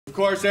Of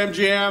course,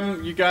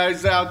 MGM, you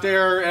guys out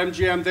there,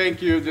 MGM,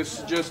 thank you. This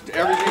is just,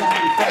 everything's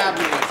been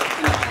fabulous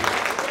tonight.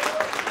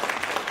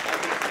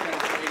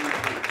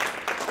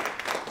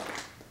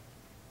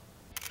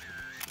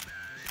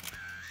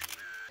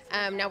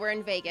 Now we're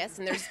in Vegas,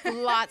 and there's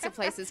lots of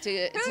places to.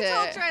 Who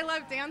told you I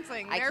love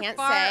dancing? I They're can't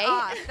far say.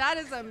 off.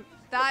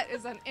 That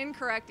is an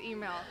incorrect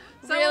email.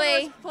 Someone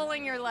Really? was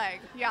pulling your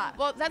leg. Yeah.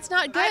 Well, that's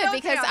not good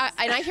because dance.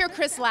 I hear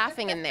Chris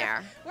laughing in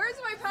there. Where's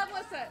my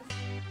publicist?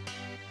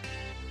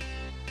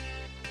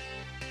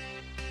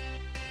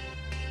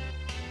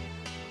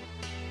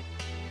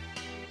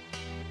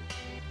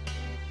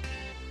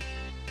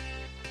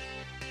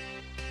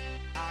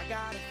 I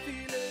got a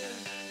feeling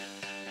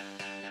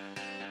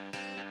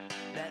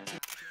that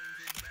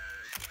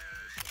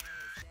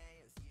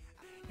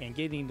and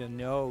getting to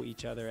know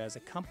each other as a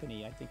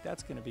company, I think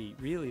that's going to be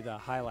really the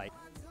highlight.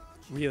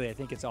 Really, I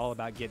think it's all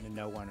about getting to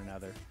know one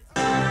another.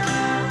 I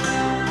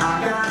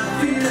got a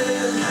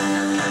feeling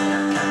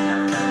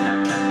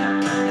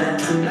that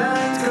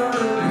tonight's gonna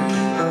be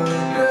a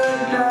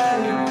good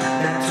night.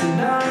 That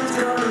tonight's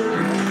gonna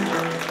be.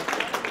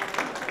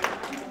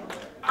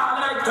 I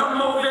like to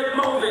move it,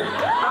 move it.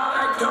 I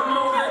like to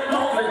move it,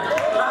 move it.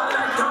 I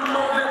like to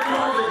move it,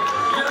 move it.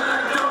 You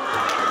like to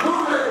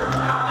move it.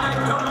 I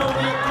like to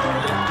move it,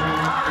 move it.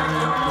 I like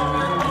to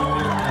move it,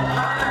 move it.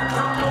 I like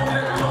to move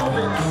it, move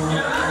it.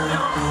 You like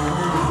to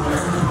move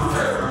it, move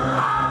it.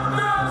 I'm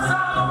girls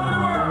all over the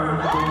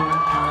world.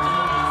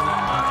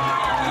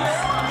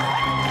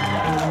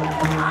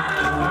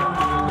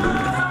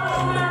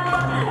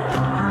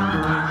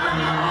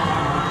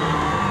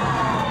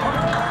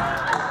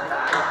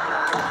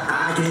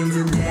 I came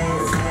to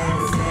dance,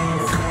 dance,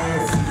 dance,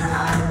 dance.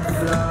 I hit the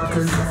floor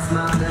 'cause that's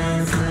my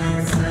dance,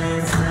 dance,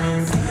 dance,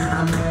 dance.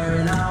 I'm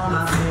wearing all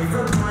my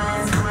favorite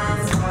plans,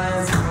 plans,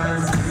 plans,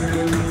 plans.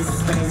 Give me some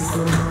space to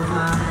move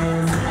my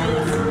hands.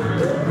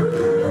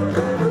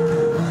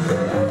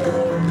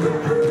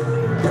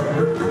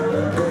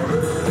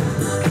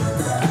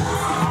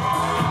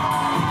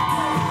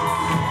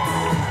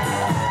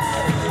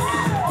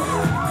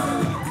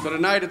 So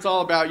tonight it's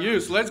all about you.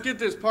 So let's get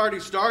this party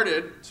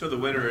started. So the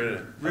winner in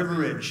it. River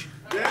Ridge.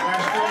 Yeah.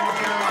 North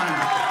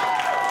Carolina.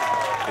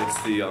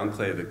 It's the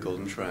enclave at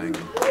Golden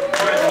Triangle.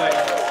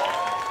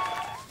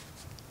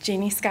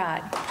 Jeannie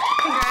Scott.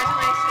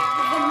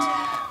 Congratulations.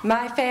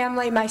 My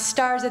family, my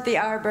stars at the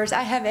Arbors,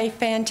 I have a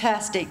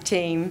fantastic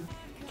team.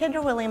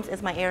 Kendra Williams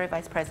is my area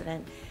vice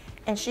president,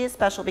 and she is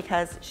special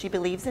because she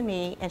believes in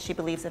me and she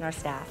believes in our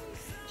staff.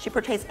 She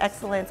portrays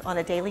excellence on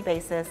a daily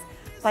basis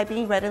by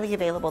being readily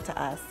available to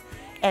us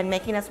and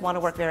making us want to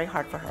work very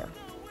hard for her.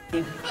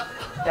 The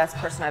best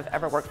person I've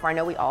ever worked for. I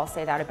know we all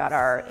say that about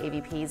our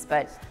AVPs,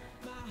 but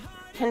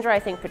Kendra, I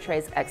think,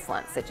 portrays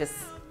excellence. It just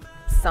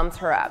sums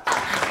her up.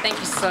 Thank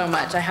you so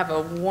much. I have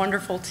a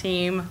wonderful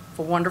team,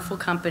 a wonderful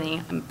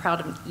company. I'm proud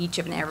of each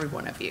and every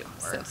one of you.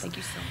 So thank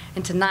you so much.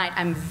 And tonight,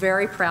 I'm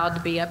very proud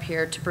to be up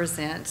here to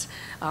present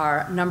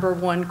our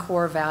 #1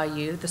 core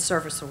value, the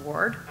Service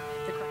Award.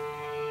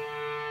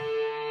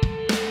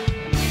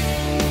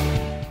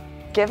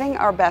 Giving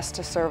our best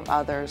to serve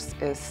others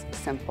is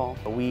simple.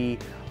 We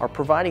are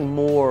providing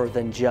more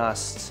than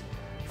just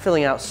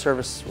filling out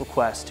service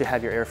requests to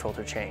have your air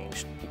filter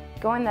changed.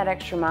 Going that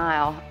extra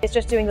mile. It's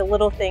just doing the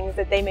little things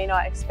that they may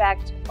not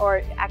expect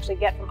or actually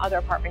get from other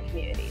apartment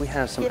communities. We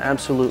have some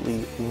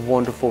absolutely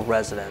wonderful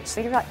residents.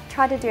 We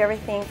try to do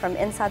everything from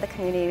inside the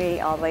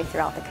community all the way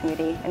throughout the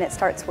community, and it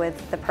starts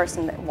with the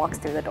person that walks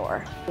through the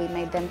door. We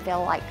made them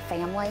feel like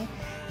family,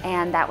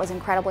 and that was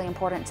incredibly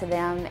important to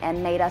them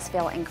and made us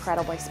feel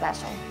incredibly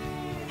special.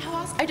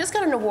 I just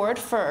got an award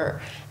for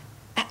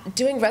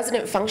doing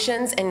resident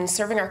functions and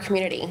serving our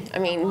community. I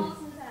mean,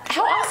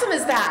 how awesome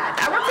is that?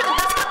 I work for the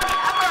best company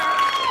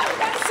ever.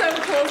 That's so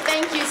cool.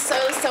 Thank you so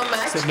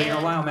much. So,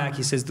 Lyle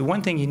Mackey says the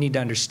one thing you need to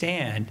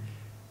understand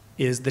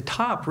is the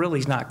top really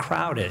is not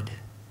crowded.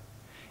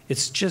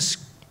 It's just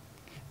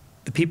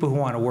the people who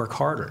want to work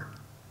harder.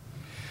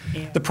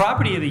 The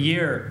Property of the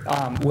Year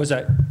was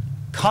a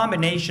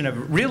combination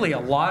of really a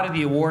lot of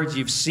the awards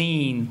you've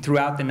seen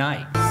throughout the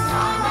night.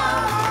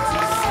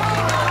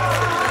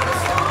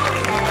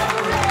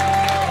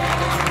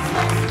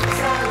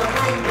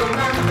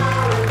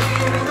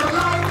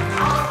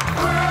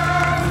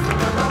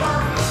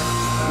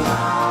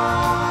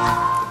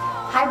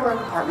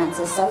 Highbrook Apartments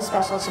is so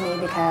special to me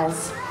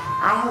because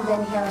I have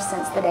been here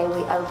since the day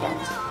we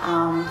opened.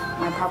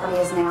 My property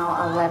is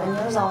now 11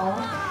 years old,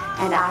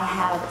 and I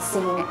have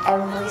seen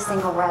every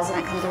single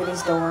resident come through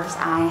these doors.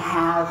 I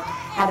have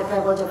had the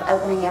privilege of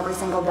opening every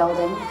single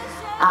building.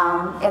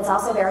 It's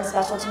also very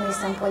special to me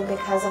simply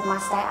because of my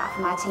staff.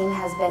 My team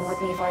has been with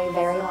me for a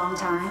very long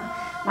time.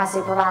 My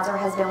supervisor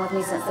has been with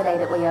me since the day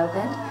that we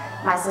opened.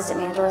 My assistant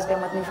manager has been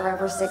with me for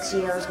over 6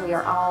 years. We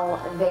are all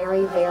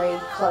very, very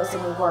close,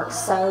 and we work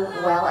so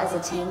well as a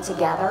team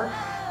together.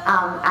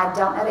 I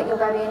don't know that you'll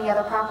go to any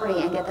other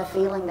property and get the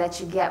feeling that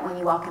you get when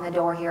you walk in the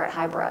door here at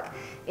Highbrook.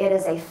 It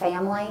is a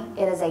family,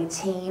 it is a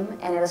team,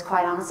 and it is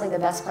quite honestly the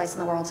best place in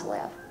the world to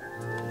live.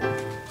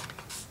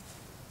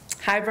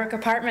 Highbrook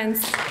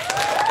Apartments.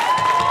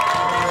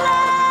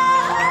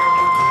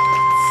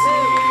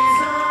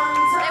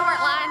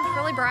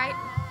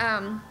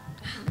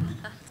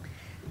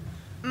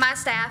 My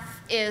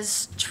staff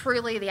is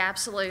truly the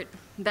absolute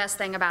best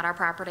thing about our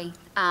property.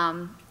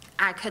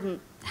 I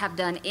couldn't have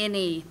done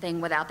anything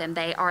without them.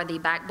 They are the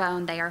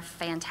backbone. They are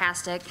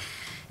fantastic.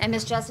 And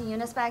Miss Jessie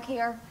Eunice back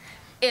here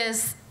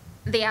is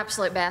the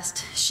absolute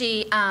best.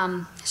 She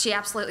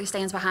absolutely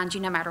stands behind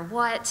you no matter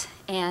what.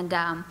 And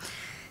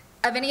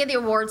of any of the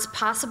awards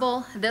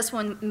possible, this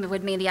one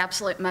would mean the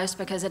absolute most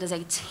because it is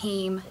a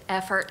team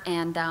effort,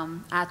 and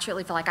I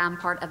truly feel like I'm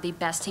part of the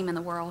best team in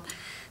the world.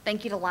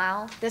 Thank you to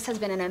Lyle. This has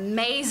been an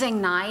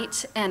amazing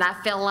night, and I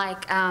feel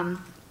like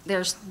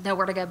there's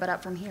nowhere to go but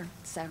up from here.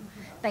 So,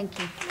 thank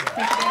you.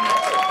 Thank you very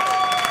much.